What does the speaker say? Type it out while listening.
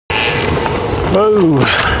Oh,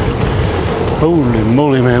 holy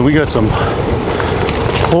moly, man. We got some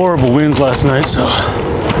horrible winds last night, so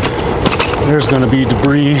there's gonna be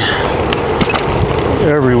debris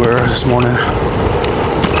everywhere this morning.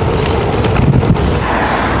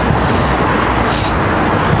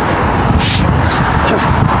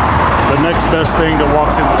 The next best thing that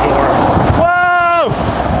walks in the door. Whoa!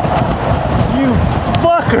 You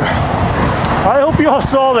fucker! I hope you all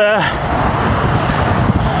saw that.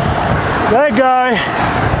 That guy,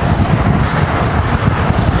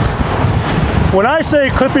 when I say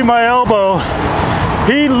clipping my elbow,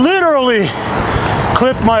 he literally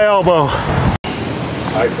clipped my elbow.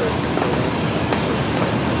 Hi, friends.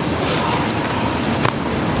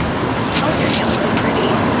 Oh, your nails are pretty.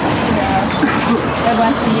 Yeah. Like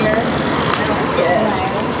once a year. I don't get it.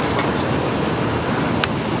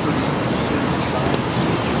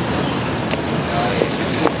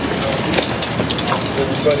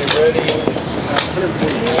 Everybody ready?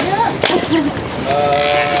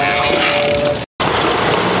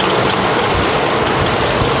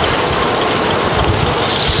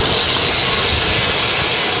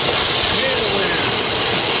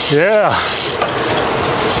 Yeah.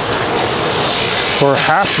 For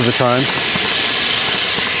half of the time.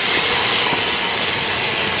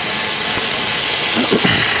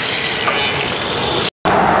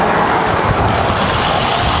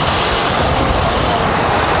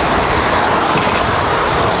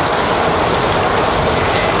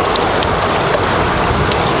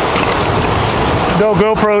 No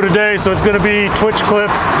GoPro today, so it's going to be Twitch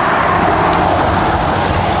clips.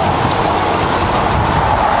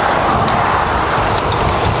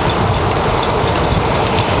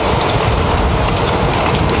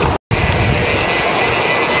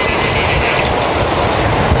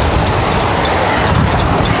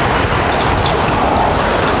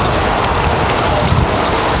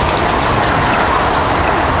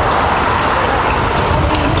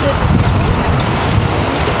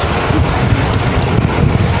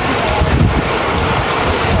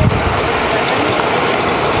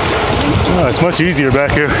 Oh, it's much easier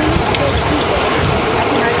back here.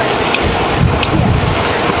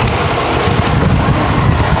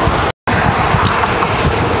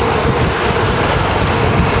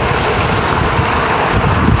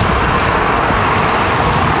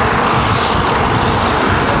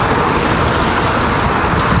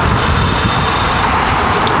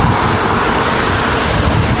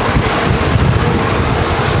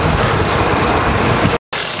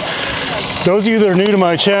 Those of you that are new to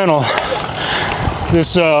my channel,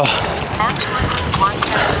 this that's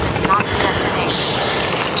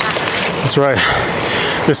right.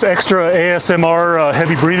 This extra ASMR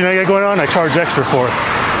heavy breathing I got going on, I charge extra for it.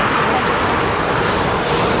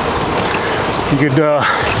 You could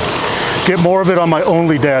get more of it on my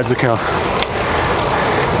Only Dads account.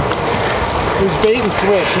 It was bait and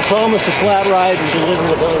switch. He promised a flat ride and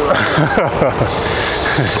delivered a butter ride.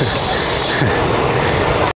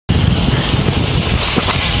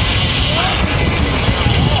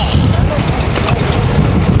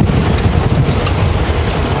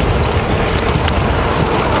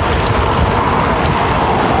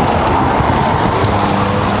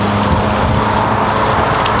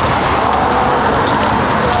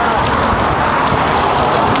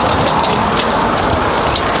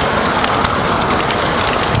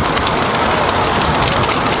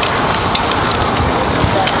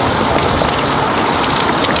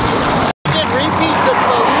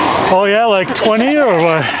 Oh yeah, like 20 or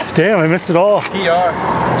what? Damn, I missed it all. PR.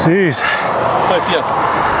 Jeez. How you feel?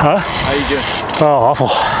 Huh? How you doing? Oh, awful.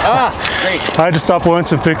 Ah, great. I had to stop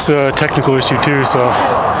once and fix a technical issue too, so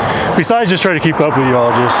besides just trying to keep up with you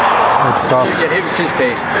all, just had to stop. Yeah, it was his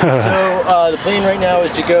pace. So the plan right now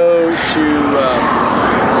is to go to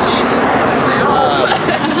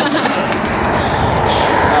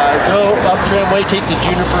go up tramway, take the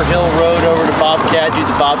Juniper Hill Road over to Bobcat, do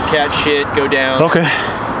the Bobcat shit, go down. Okay.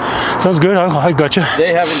 Sounds good. I got you.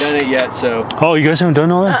 They haven't done it yet, so. Oh, you guys haven't done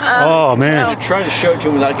all that? Oh, man. I'm trying to show it to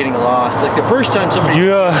them without getting lost. Like the first time somebody.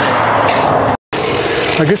 Yeah.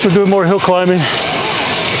 I guess we're doing more hill climbing.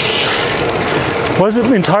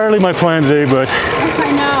 Wasn't entirely my plan today, but.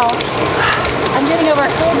 I know. I'm getting over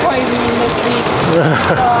food poisoning this week, so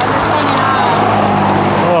I'm just hanging out.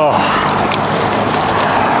 Oh.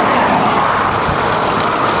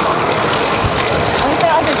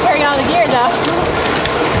 Carry all the gear though.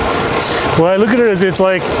 Well, I look at it as it's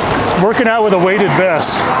like working out with a weighted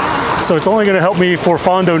vest. So it's only going to help me for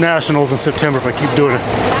Fondo Nationals in September if I keep doing it.